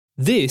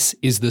This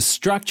is the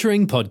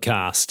Structuring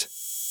Podcast.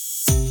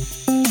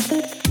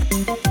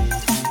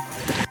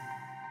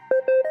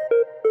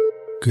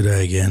 Good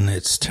day again,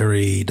 it's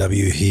Terry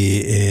W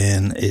here,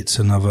 and it's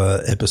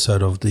another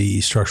episode of the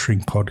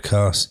Structuring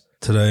Podcast.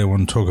 Today I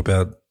want to talk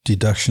about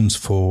deductions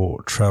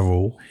for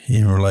travel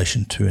in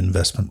relation to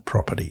investment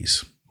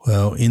properties.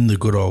 Well, in the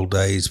good old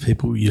days,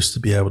 people used to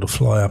be able to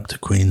fly up to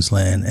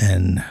Queensland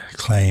and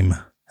claim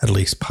at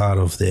least part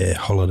of their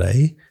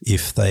holiday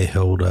if they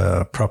held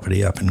a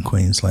property up in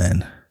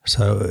Queensland.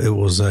 So it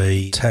was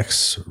a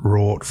tax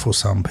rort for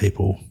some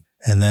people.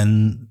 And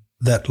then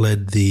that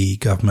led the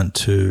government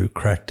to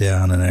crack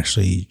down and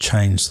actually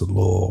change the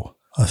law.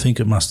 I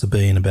think it must have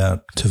been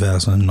about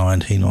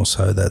 2019 or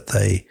so that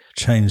they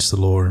changed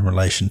the law in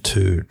relation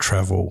to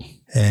travel.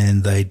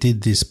 And they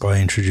did this by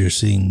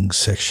introducing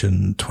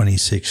Section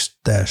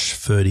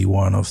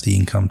 26-31 of the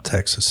Income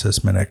Tax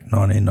Assessment Act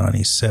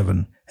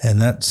 1997. And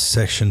that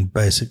section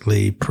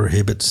basically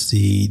prohibits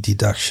the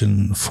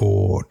deduction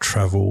for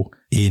travel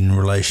in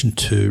relation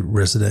to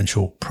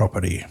residential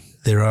property.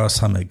 There are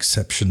some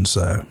exceptions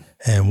though.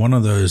 And one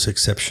of those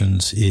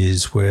exceptions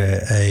is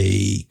where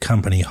a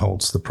company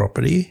holds the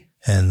property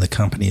and the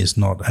company is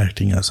not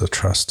acting as a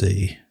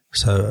trustee.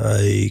 So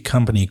a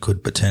company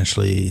could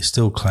potentially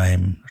still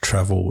claim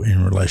travel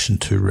in relation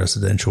to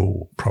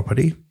residential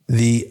property.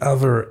 The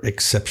other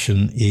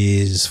exception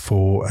is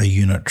for a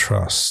unit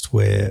trust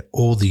where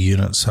all the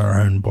units are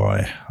owned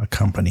by a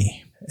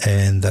company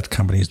and that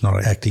company is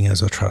not acting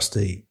as a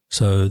trustee.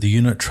 So the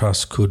unit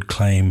trust could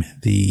claim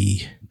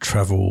the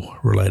travel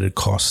related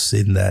costs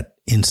in that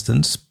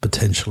instance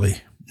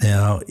potentially.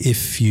 Now,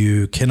 if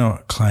you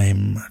cannot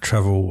claim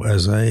travel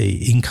as a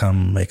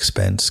income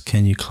expense,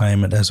 can you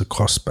claim it as a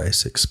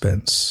cost-based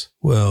expense?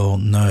 Well,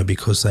 no,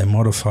 because they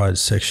modified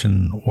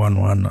Section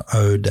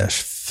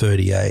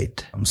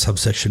 110-38,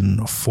 subsection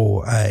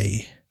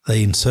 4A.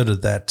 They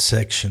inserted that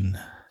section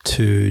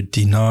to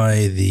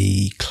deny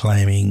the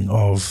claiming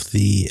of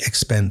the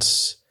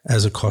expense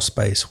as a cost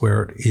base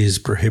where it is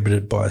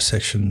prohibited by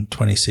Section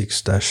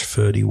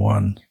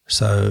 26-31.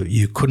 So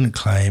you couldn't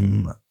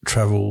claim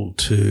travel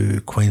to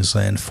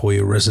Queensland for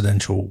your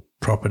residential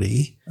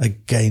property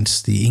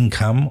against the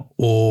income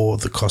or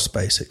the cost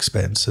base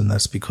expense, and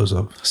that's because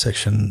of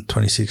Section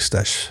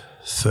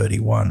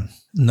 26-31.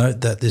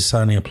 Note that this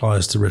only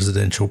applies to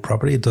residential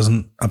property. It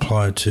doesn't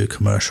apply to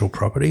commercial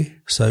property.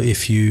 So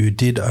if you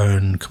did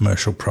own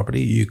commercial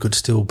property, you could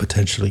still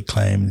potentially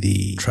claim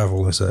the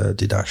travel as a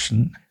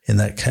deduction in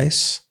that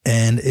case.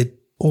 And it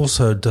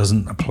also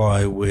doesn't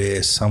apply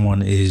where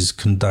someone is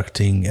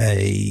conducting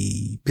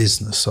a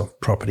business of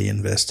property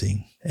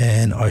investing.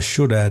 And I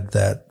should add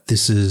that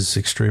this is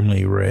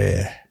extremely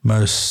rare.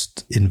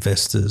 Most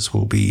investors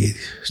will be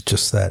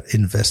just that,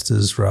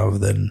 investors rather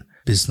than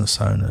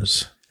business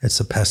owners. It's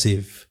a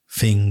passive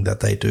thing that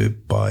they do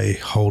by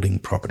holding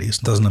properties.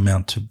 It doesn't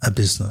amount to a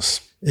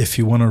business. If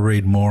you want to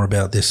read more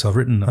about this, I've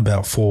written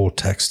about 4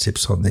 tax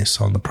tips on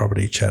this on the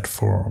Property Chat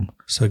forum.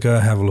 So go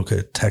have a look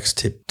at tax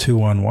tip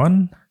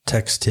 211,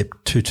 tax tip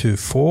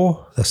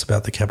 224, that's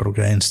about the capital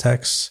gains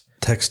tax,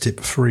 tax tip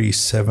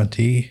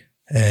 370,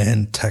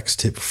 and tax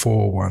tip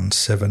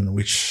 417,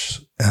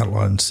 which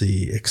outlines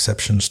the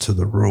exceptions to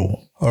the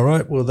rule. All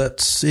right, well,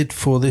 that's it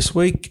for this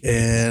week,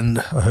 and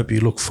I hope you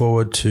look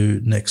forward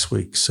to next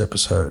week's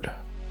episode.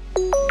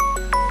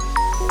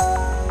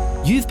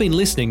 You've been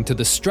listening to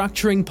the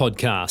Structuring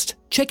Podcast.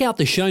 Check out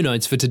the show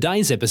notes for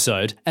today's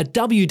episode at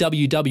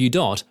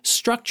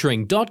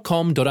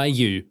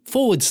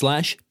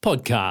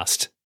www.structuring.com.au/podcast.